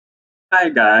Hi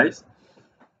guys.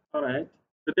 All right.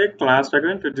 Today class we're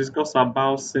going to discuss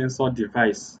about sensor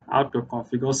device, how to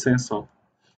configure sensor,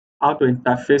 how to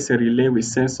interface a relay with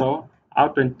sensor, how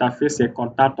to interface a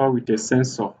contactor with a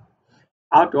sensor,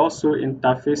 how to also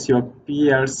interface your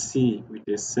PLC with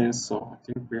a sensor. I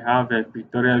think we have a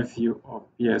pictorial view of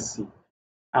PLC.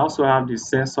 I also have the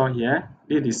sensor here.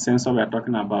 This is the sensor we are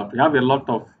talking about. We have a lot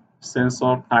of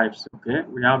sensor types, okay?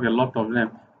 We have a lot of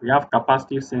them. We have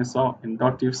capacitive sensor,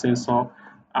 inductive sensor,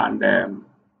 and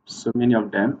so many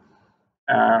of them.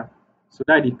 Uh, so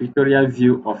that is the pictorial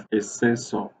view of a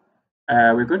sensor.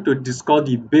 We're going to discuss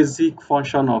the basic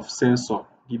function of sensor.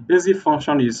 The basic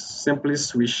function is simply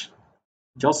switch,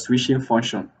 just switching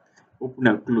function, open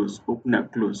and close, open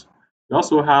and close. We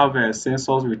also have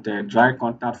sensors with a dry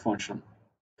contact function.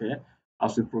 Okay,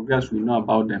 as we progress, we know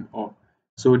about them all.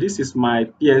 So this is my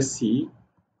PSC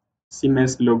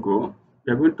Siemens logo.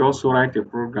 We are going to also write a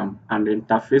program and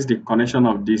interface the connection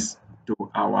of this to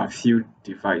our field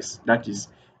device. That is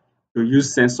to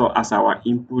use sensor as our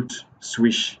input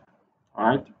switch. All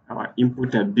right, our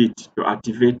input a bit to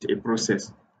activate a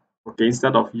process. Okay,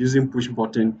 instead of using push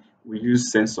button, we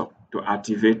use sensor to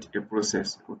activate a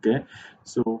process. Okay,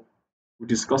 so we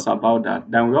discuss about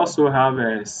that. Then we also have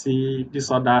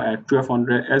this other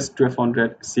 1200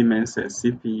 S1200 Siemens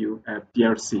CPU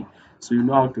PLC. So you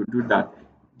know how to do that.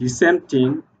 The same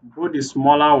thing, both the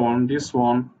smaller one, this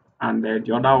one, and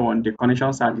the other one, the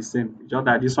connections are the same. Just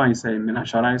that this one is a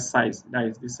miniaturized size. That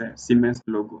is this Siemens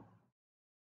logo.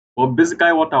 But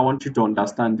basically, what I want you to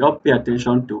understand, just pay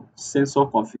attention to sensor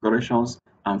configurations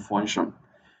and function.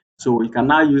 So we can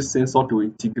now use sensor to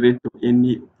integrate to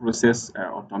any process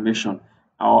automation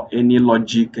or any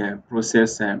logic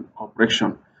process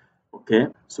operation. Okay,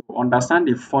 so understand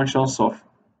the functions of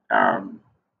um,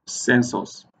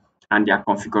 sensors and their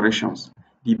configurations.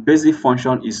 The basic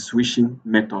function is switching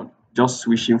method, just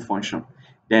switching function.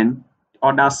 Then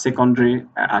other secondary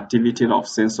activity of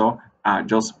sensor are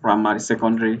just primary,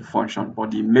 secondary function.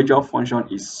 But the major function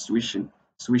is switching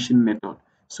method,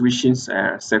 switching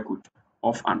circuit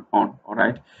off and on. All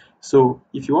right. So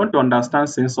if you want to understand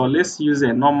sensor, let's use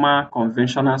a normal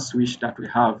conventional switch that we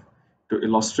have to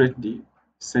illustrate the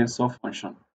sensor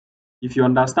function. If you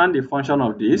understand the function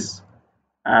of this,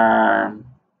 um,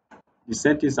 the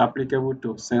same thing is applicable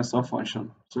to sensor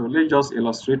function. So let's just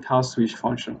illustrate how switch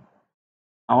function.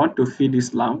 I want to feed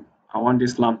this lamp. I want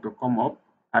this lamp to come up.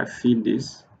 I feed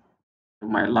this to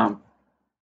my lamp.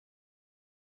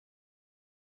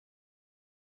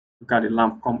 Look at the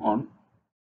lamp come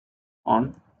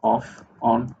on, off,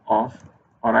 on, off.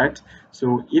 All right.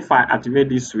 So if I activate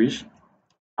this switch,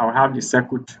 I'll have the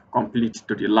circuit complete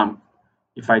to the lamp.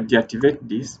 If I deactivate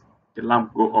this, the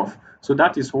lamp go off. So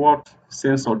that is what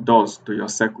sensor does to your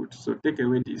circuit. So take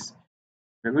away this.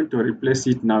 We're going to replace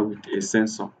it now with a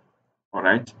sensor. All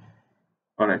right.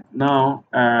 All right. Now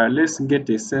let's get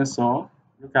a sensor.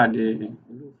 Look at the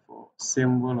look for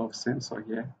symbol of sensor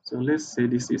here. So let's say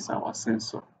this is our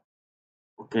sensor.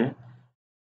 Okay.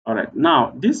 All right.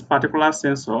 Now this particular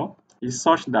sensor is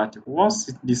such that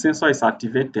once the sensor is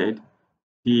activated,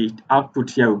 the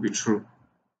output here will be true.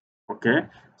 Okay.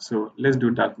 So let's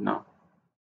do that now.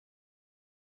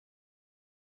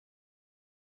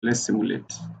 Let's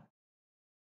simulate.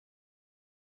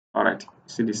 All right.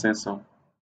 See the sensor.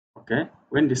 Okay.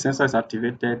 When the sensor is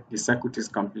activated, the circuit is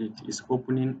complete. It's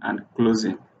opening and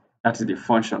closing. That is the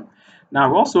function.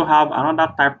 Now we also have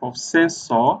another type of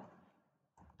sensor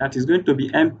that is going to be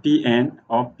NPN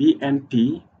or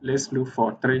PNP. Let's look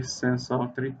for three sensor,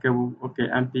 three cable. Okay,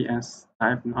 NPN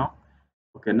type now.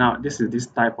 Okay, now this is this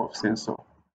type of sensor.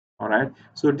 All right.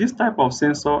 So this type of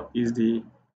sensor is the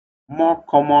more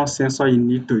common sensor you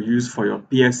need to use for your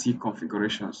PLC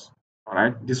configurations. All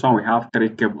right. This one we have three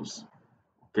cables.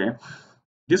 Okay.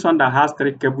 This one that has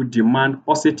three cable demand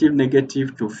positive,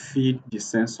 negative to feed the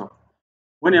sensor.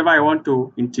 Whenever I want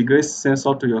to integrate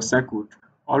sensor to your circuit,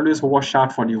 always watch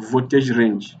out for the voltage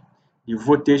range, the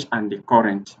voltage and the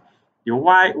current. The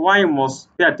why you must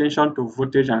pay attention to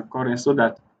voltage and current so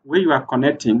that when you are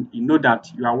connecting, you know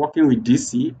that you are working with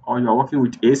DC or you are working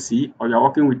with AC or you are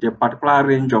working with a particular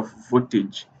range of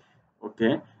voltage.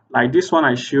 Okay, like this one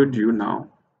I showed you now.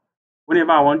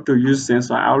 Whenever I want to use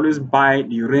sensor, I always buy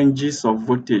the ranges of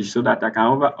voltage so that I can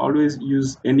always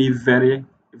use any variable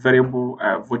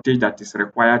voltage that is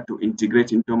required to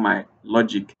integrate into my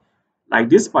logic. Like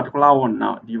this particular one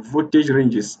now, the voltage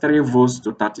range is 3 volts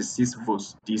to 36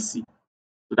 volts DC.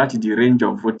 So that is the range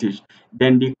of voltage.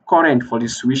 Then the current for the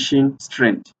switching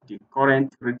strength, the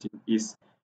current rating is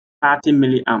 30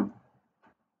 milliamp.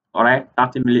 All right,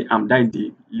 30 milliamp. That is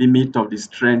the limit of the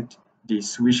strength the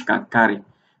switch can carry.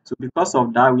 So because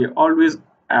of that, we always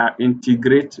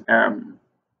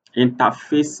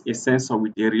interface a sensor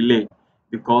with a relay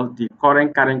because the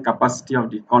current carrying capacity of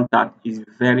the contact is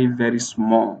very, very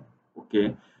small.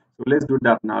 Okay, so let's do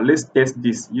that now. Let's test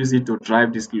this, use it to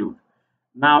drive this loop.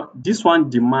 Now, this one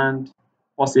demand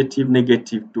positive,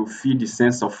 negative to feed the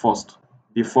sensor first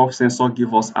before sensor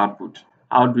give us output.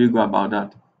 How do we go about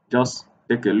that? Just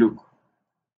take a look.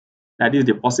 That is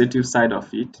the positive side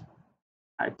of it.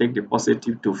 I take the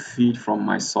positive to feed from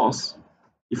my source.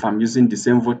 If I'm using the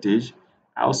same voltage,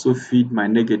 I also feed my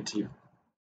negative.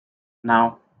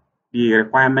 Now, the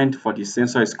requirement for the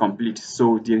sensor is complete.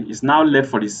 So it's now left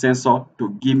for the sensor to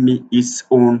give me its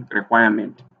own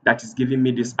requirement. That is giving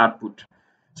me this output.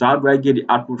 So how do I get the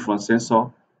output from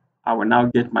sensor? I will now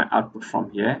get my output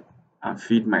from here and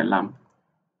feed my lamp.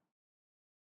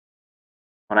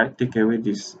 All right, take away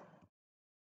this.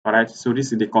 All right, so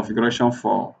this is the configuration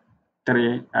for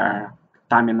 3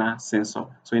 terminal sensor.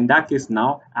 So in that case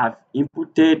now, I've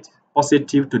inputted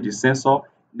positive to the sensor,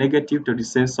 negative to the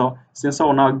sensor. Sensor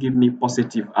will now give me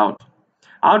positive out.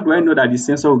 How do I know that the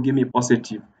sensor will give me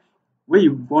positive? When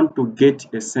you want to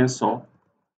get a sensor,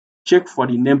 check for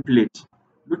the nameplate.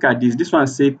 Look at this. This one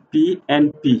say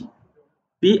PNP.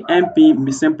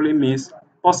 PNP simply means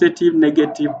positive,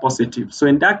 negative, positive. So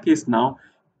in that case now,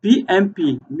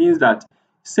 PNP means that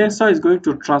sensor is going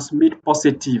to transmit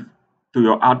positive to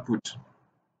your output.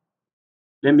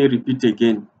 Let me repeat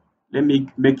again. Let me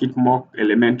make it more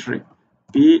elementary.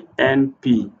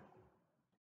 PNP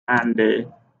and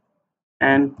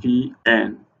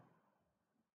NPN.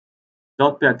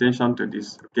 Just pay attention to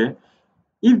this, okay?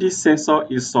 If this sensor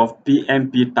is of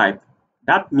PNP type,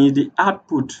 that means the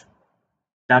output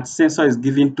that sensor is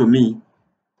giving to me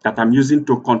that I'm using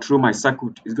to control my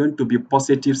circuit is going to be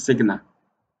positive signal.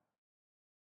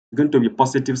 It's going to be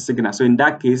positive signal. So in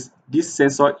that case, this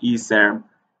sensor is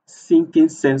syncing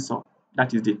sensor.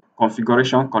 That is the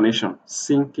configuration connection,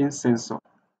 syncing sensor.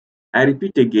 I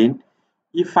repeat again,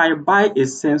 if I buy a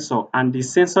sensor and the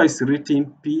sensor is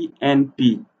written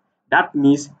PNP, that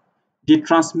means the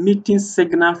transmitting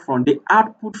signal from the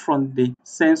output from the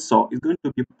sensor is going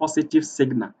to be positive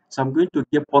signal. So I'm going to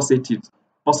get positive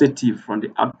from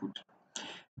the output.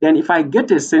 Then if I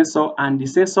get a sensor and the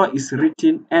sensor is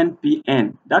written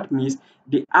NPN, that means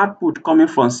the output coming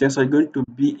from sensor is going to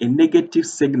be a negative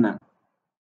signal.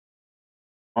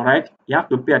 All right, you have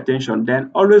to pay attention. Then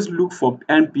always look for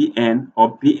NPN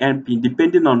or PNP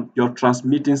depending on your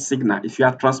transmitting signal. If you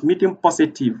are transmitting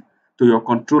positive to your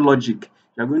control logic,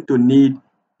 you are going to need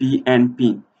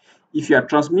PNP. If you are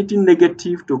transmitting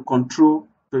negative to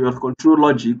your control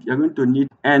logic, you are going to need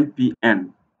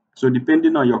NPN. So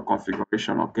depending on your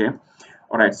configuration, okay.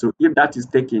 All right, so if that is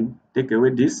taken, take away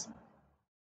this.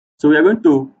 So we are going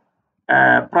to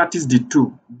practice the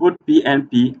two, both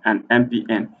PNP and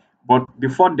NPN. But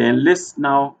before then, let's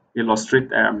now illustrate,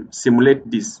 simulate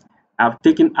this. I've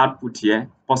taken output here,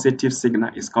 positive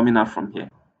signal is coming out from here,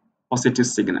 positive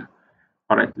signal.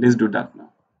 All right, let's do that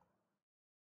now.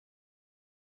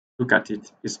 Look at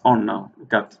it, it's on now.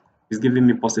 Look at, it's giving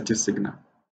me positive signal.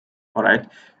 All right,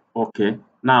 okay.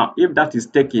 Now, if that is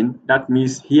taken, that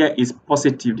means here is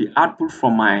positive. The output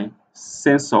from my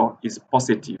sensor is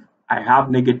positive. I have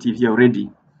negative here already.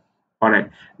 All right,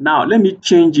 now let me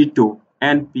change it to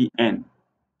NPN.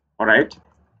 All right,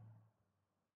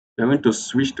 we're going to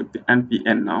switch to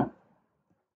NPN now.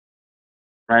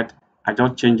 Right, I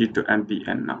just change it to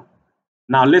NPN now.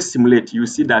 Now let's simulate. You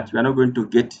see that we are not going to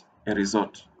get a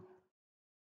result.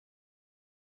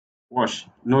 Watch,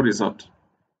 no result.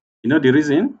 You know the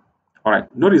reason? All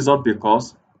right, no result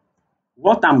because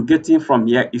what I'm getting from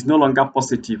here is no longer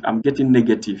positive. I'm getting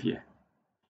negative here.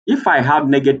 If I have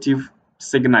negative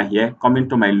signal here coming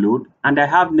to my load and I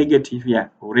have negative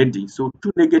here already, so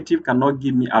two negative cannot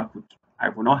give me output. I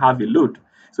will not have a load.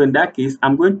 So in that case,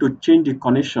 I'm going to change the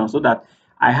connection so that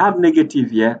I have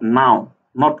negative here now,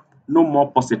 no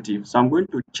more positive. So I'm going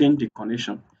to change the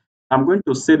connection. I'm going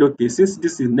to say, okay, since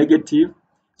this is negative,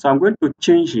 so I'm going to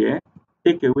change here,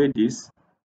 take away this,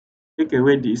 take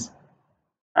away this.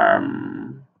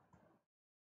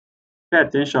 Pay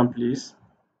attention, please.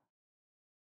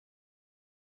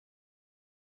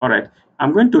 All right,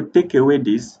 I'm going to take away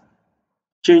this,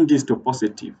 change this to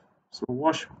positive. So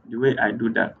watch the way I do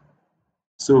that.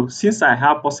 So since I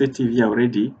have positive here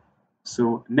already,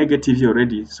 so negative here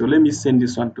already, so let me send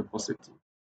this one to positive.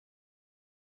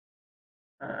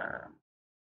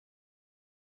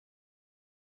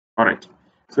 All right,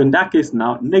 so in that case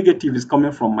now, negative is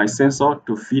coming from my sensor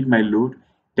to feed my load,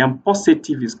 then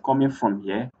positive is coming from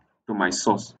here to my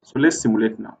source. So let's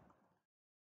simulate now.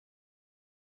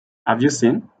 Have you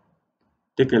seen?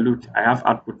 Take a look, I have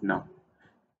output now.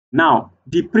 Now,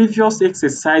 the previous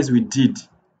exercise we did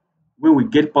when we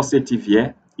get positive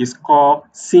here is called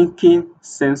syncing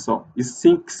sensor, is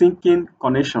syncing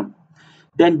connection.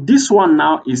 Then this one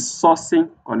now is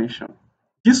sourcing connection.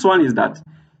 This one is that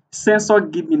sensor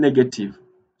give me negative,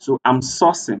 so I'm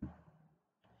sourcing.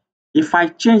 If I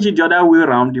change it the other way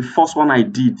around, the first one I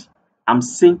did, I'm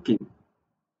syncing.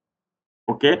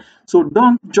 Okay, so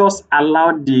don't just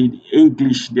allow the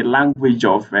English, the language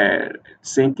of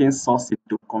syncing sourcing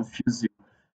to confuse you.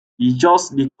 You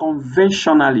just the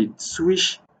conventionally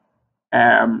switch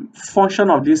function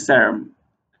of this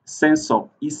sensor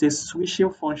is a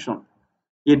switching function.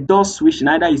 It does switch,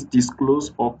 neither is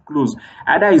disclosed or closed.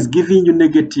 Either is giving you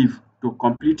negative to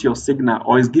complete your signal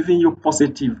or is giving you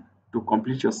positive to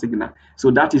complete your signal. So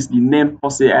that is the name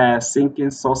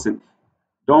syncing sourcing.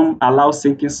 Don't allow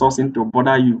syncing sourcing to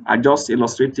bother you. I just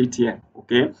illustrate it here.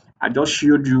 Okay, I just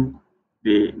showed you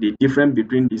the difference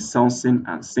between the sourcing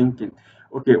and syncing.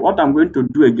 Okay, what I'm going to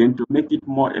do again to make it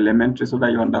more elementary so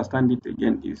that you understand it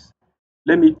again is,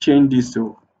 let me change this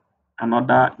to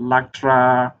another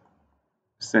lateral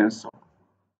sensor.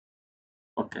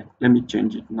 Okay, let me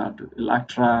change it now to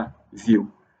lateral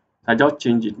view. I just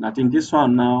change it. I think this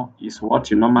one now is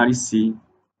what you normally see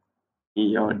in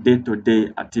your day-to-day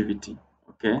activity.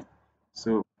 Okay,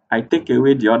 so I take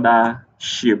away the other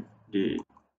shape, the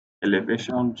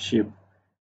elevation shape.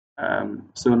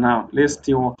 So now let's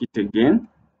still work it again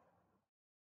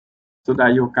so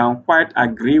that you can quite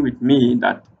agree with me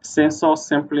that sensor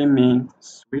simply means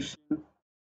switching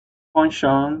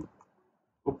function,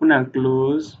 open and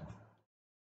close.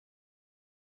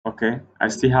 Okay, I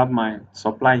still have my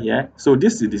supply here. So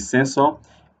this is the sensor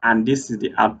and this is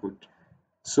the output.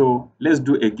 So let's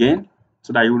do again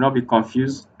so that you will not be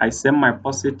confused. I send my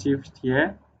positive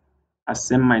here, I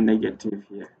send my negative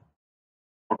here.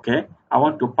 Okay, I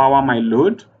want to power my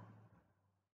load.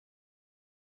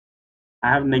 I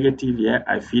have negative here,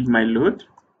 I feed my load.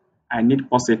 I need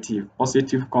positive.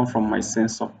 Positive come from my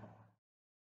sensor.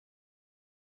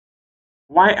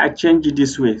 Why I change it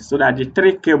this way? So that the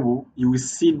three cable, you will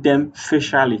see them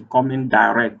facially coming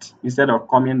direct instead of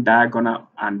coming diagonal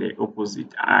and the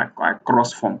opposite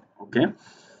cross form. Okay.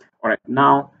 All right.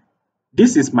 Now,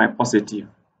 this is my positive,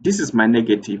 this is my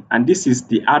negative, and this is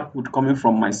the output coming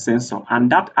from my sensor.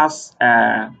 And that as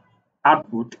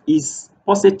output is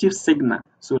positive signal.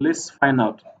 So let's find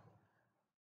out.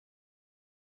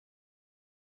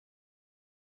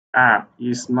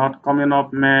 It's not coming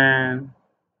up, man.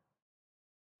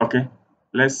 Okay,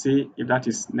 let's see if that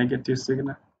is negative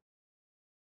signal.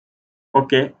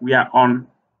 Okay, we are on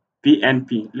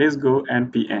PNP. Let's go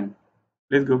NPN.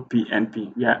 Let's go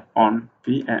PNP. We are on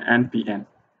NPN.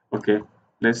 Okay,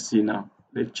 let's see now.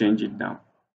 Let's change it down.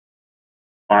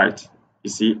 All right, you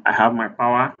see, I have my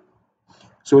power.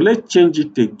 So let's change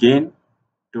it again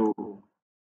to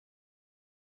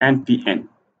NPN.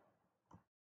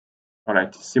 All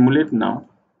right, simulate now.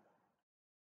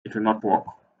 It will not work.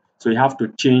 So you have to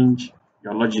change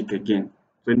your logic again.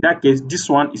 So in that case, this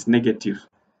one is negative.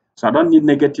 So I don't need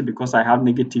negative because I have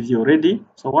negative here already.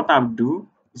 So what I'll do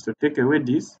is to take away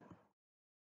this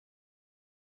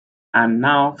and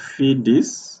now feed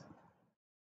this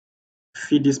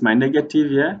my negative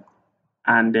here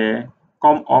and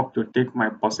come up to take my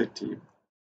positive.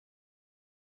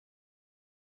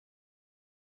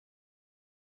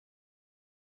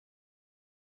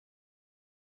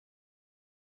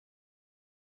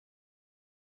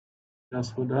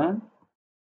 Just hold on.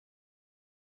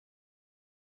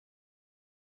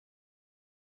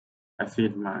 I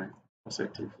feed my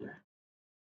positive here.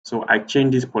 So I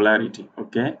change this polarity.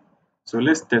 Okay. So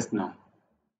let's test now.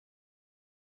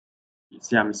 You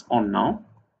see, I'm on now.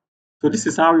 So this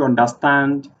is how you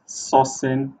understand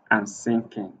sourcing and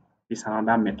syncing. It's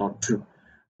another method too.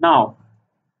 Now,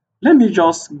 let me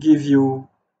just give you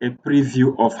a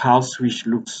preview of how switch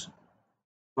looks.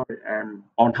 Sorry,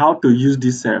 on how to use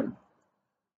this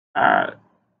uh,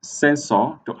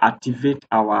 sensor to activate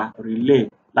our relay.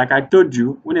 Like I told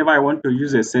you, whenever I want to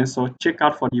use a sensor, check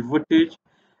out for the voltage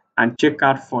and check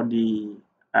out for the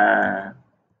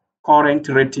current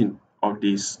rating of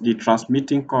the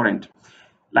transmitting current.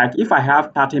 Like if I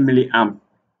have 30 milliamp,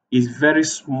 is very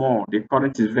small, the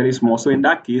current is very small. So in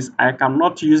that case, I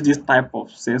cannot use this type of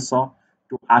sensor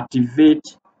to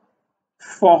activate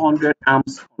 400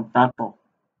 amps contactor.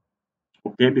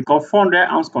 Okay, because 400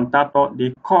 amps contactor,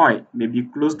 the coil may be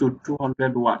close to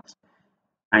 200 watts.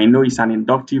 I know it's an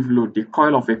inductive load. The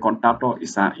coil of a contactor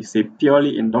is a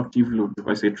purely inductive load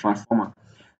because it's a transformer.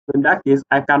 So in that case,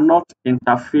 I cannot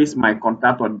interface my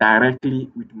contactor directly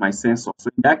with my sensor. So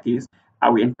in that case, I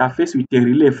will interface with a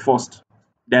relay first.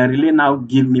 The relay now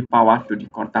give me power to the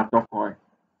contactor coil.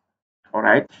 All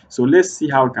right. So let's see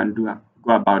how we can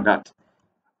go about that.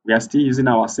 We are still using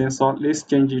our sensor. Let's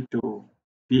change it to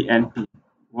PNP. We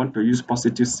want to use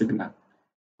positive signal.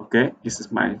 Okay, this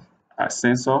is my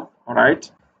sensor. All right.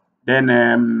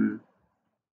 Then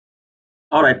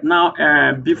all right,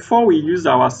 now before we use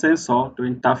our sensor to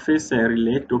interface a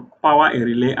relay, to power a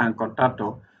relay and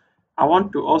contactor, I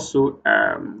want to also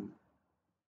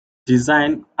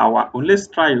design our own. Let's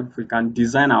try if we can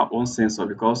design our own sensor,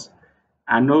 because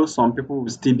I know some people will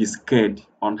still be scared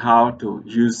on how to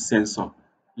use sensor.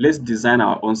 Let's design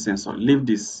our own sensor. Leave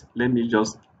this. Let me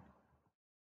just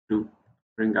do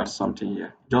bring out something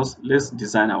here. Just let's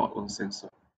design our own sensor.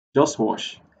 Just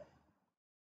watch.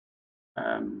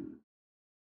 Um,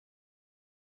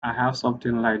 I have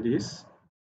something like this.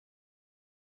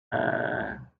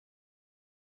 Uh,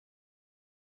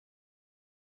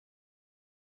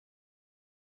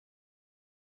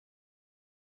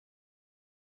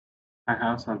 I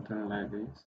have something like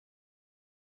this.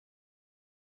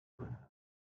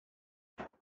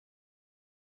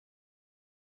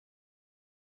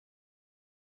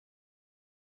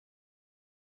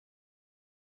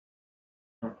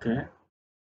 Okay.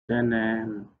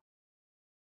 Then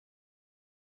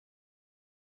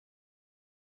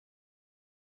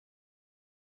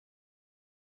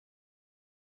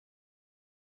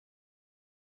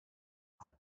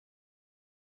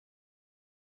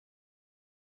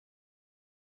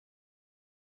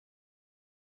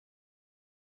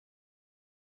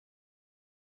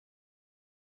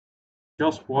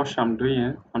just watch I'm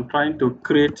doing. I'm trying to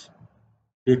create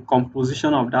the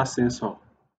composition of that sensor.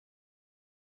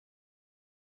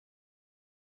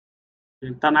 The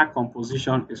internal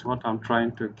composition is what I'm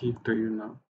trying to give to you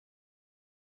now.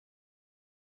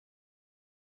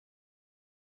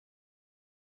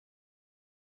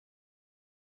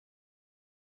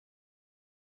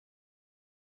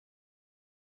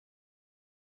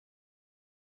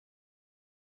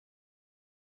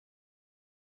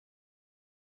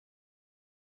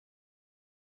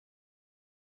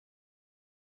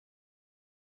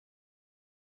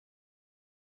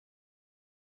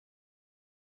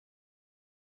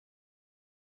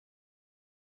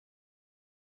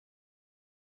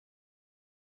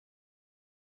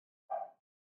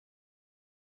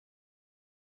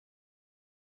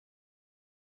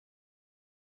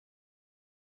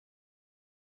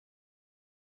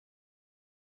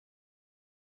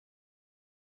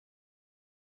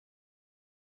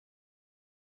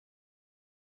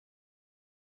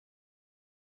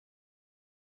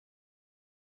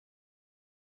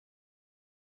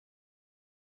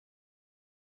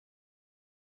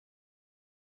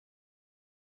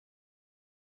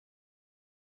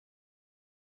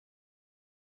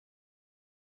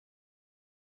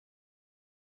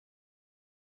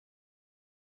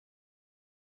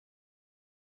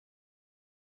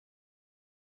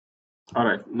 All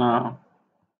right, now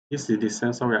this is the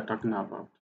sensor we are talking about.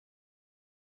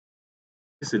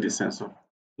 This is the sensor.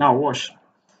 Now watch.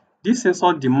 This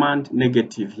sensor demand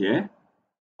negative here,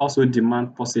 also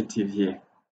demand positive here.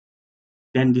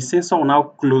 Then the sensor will now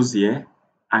close here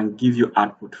and give you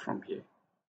output from here.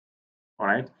 All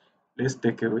right. Let's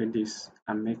take away this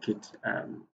and make it.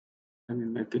 Let me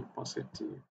make it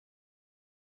positive.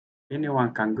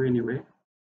 Anyone can go anyway.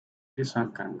 This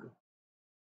one can go.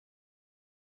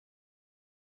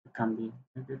 It can be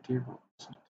negative or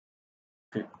positive.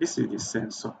 Okay. This is the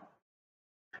sensor.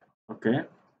 Okay.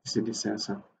 This is the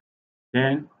sensor.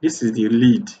 Then this is the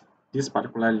lead. This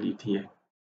particular lead here.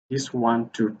 This 1,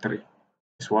 2, 3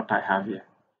 is what I have here.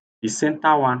 The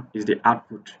center one is the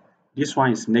output. This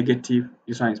one is negative.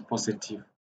 This one is positive.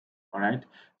 All right.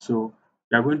 So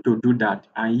we are going to do that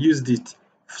and use it.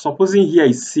 Supposing here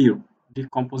is sealed, the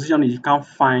composition you can't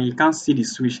find, you can't see the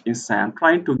switch inside. I'm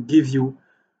trying to give you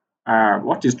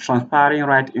what is transpiring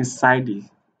right inside the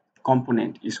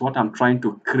component is what I'm trying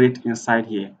to create inside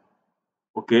here.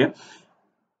 Okay.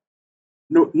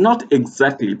 No, not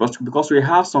exactly, but because we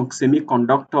have some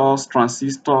semiconductors,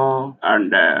 transistor,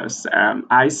 and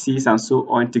ICs and so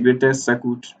on, integrated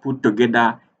circuit put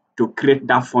together to create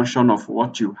that function of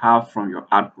what you have from your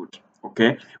output.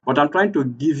 Okay, but I'm trying to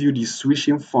give you the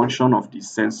switching function of the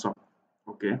sensor.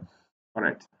 Okay, all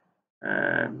right.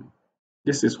 Um,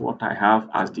 this is what I have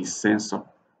as the sensor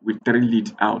with 3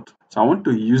 leads out. So I want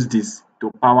to use this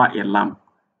to power a lamp.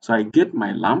 So I get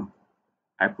my lamp,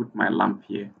 I put my lamp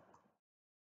here.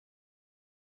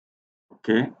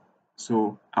 Okay,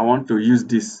 so I want to use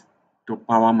this to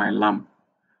power my lamp.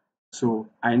 So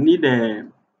I need a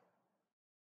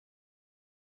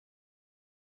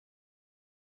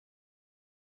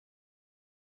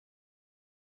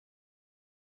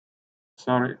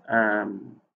Sorry,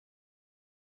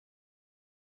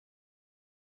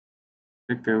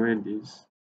 take away this.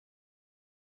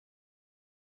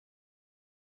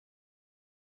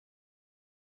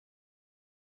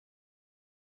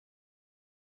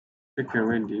 Take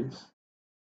away this.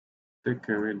 Take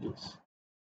away this.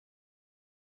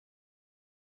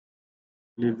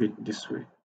 Leave it this way.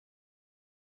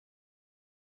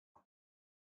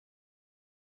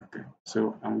 Okay,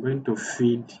 so I'm going to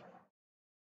feed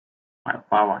my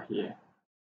power here.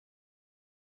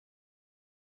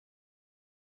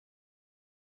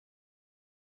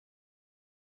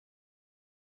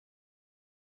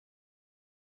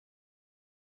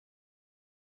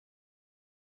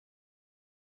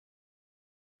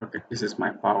 Okay, this is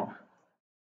my power.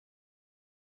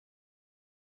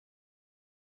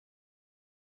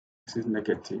 This is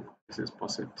negative. This is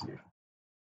positive.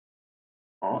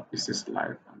 Or this is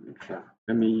live and neutral.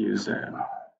 Let me use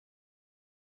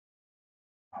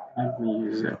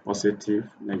a positive,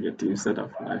 negative instead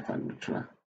of live and neutral.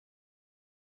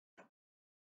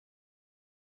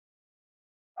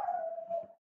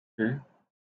 Okay,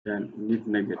 then need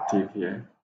negative here.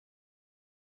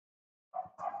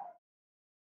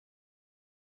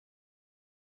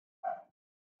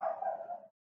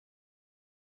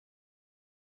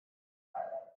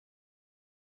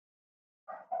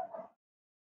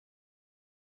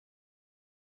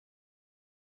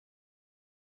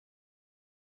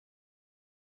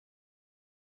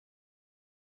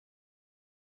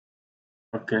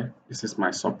 Okay, this is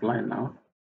my supply now.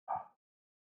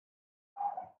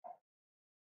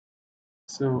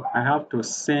 So I have to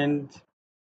send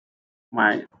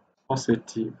my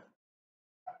positive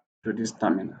to this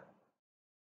terminal.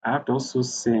 I have to also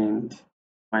send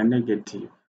my negative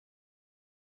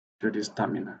to this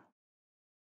terminal.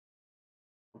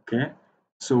 Okay,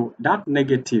 so that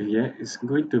negative here is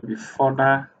going to be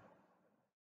further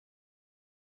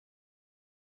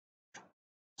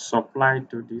supplied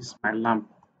to this my lamp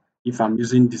if I'm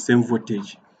using the same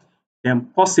voltage. Then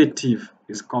positive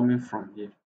is coming from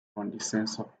here, from the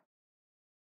sensor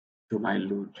to my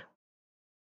load.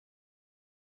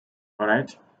 All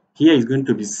right, here is going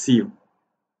to be C,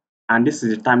 and this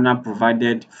is the terminal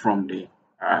provided from the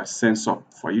sensor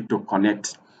for you to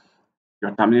connect.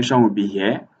 Your termination will be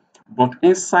here, but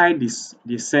inside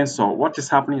the sensor, what is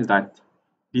happening is that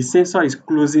the sensor is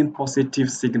closing positive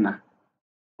signal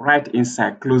right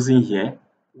inside, closing here.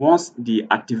 Once the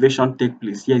activation takes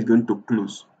place, here is going to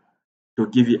close to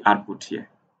give you output here.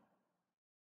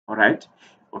 All right,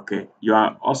 okay, you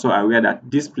are also aware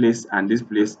that this place and this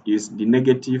place is the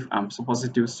negative and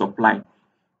positive supply,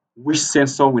 which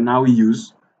sensor we now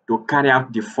use to carry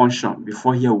out the function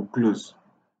before here will close.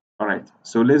 All right,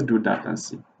 so let's do that and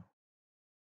see.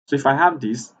 So if I have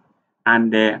this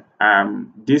and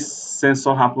this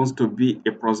sensor happens to be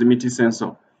a proximity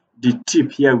sensor, the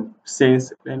tip here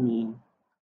says, let me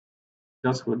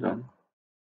just hold on.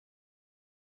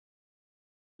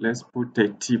 Let's put a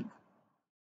tip.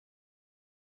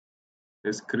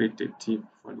 Let's create a tip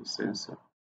for the sensor.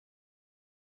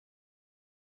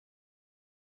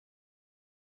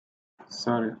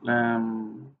 Sorry,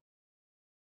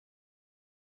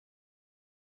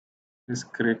 let's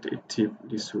create a tip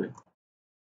this way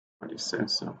for the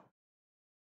sensor.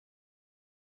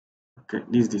 Okay,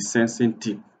 this is the sensing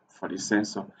tip for the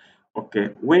sensor. Okay,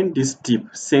 when this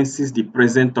tip senses the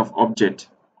presence of object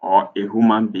or a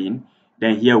human being,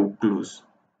 then here will close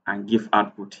and give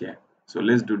output here. So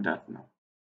let's do that now.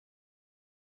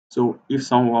 So if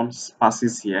someone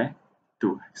passes here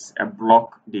to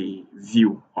block the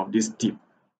view of this tip,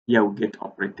 here will get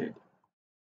operated.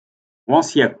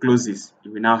 Once here closes,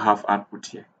 you will now have output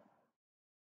here.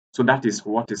 So that is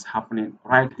what is happening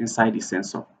right inside the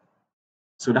sensor.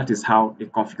 So that is how the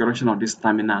configuration of this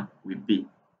terminal will be.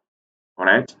 All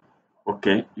right.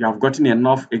 Okay, you have gotten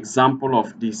enough example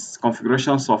of these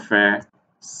configurations of a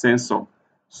sensor.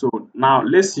 So now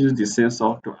let's use the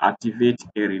sensor to activate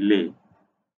a relay.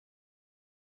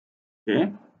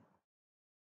 Okay,